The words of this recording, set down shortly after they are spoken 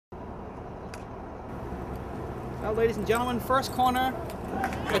Well, ladies and gentlemen, first corner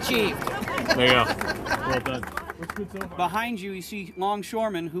achieved. There you go. Well done. What's good so far? Behind you, you see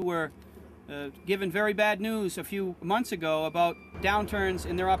longshoremen who were given very bad news a few months ago about downturns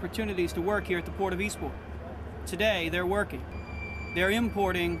in their opportunities to work here at the Port of Eastport. Today, they're working. They're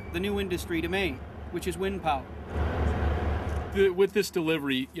importing the new industry to Maine, which is wind power. With this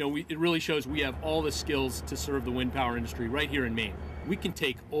delivery, it really shows we have all the skills to serve the wind power industry right here in Maine. We can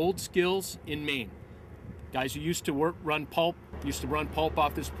take old skills in Maine. Guys who used to run pulp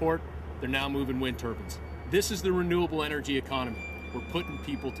off this port, they're now moving wind turbines. This is the renewable energy economy. We're putting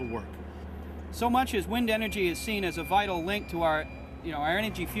people to work. So much as wind energy is seen as a vital link to our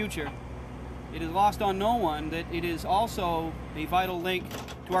energy future, it is lost on no one that it is also a vital link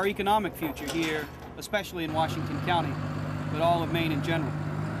to our economic future here, especially in Washington County, but all of Maine in general.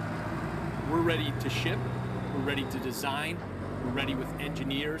 We're ready to ship, we're ready to design, we're ready with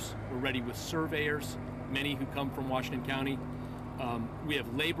engineers, we're ready with surveyors, many who come from Washington County. We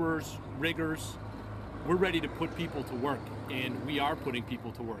have laborers, riggers. We're ready to put people to work, and we are putting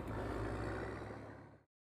people to work.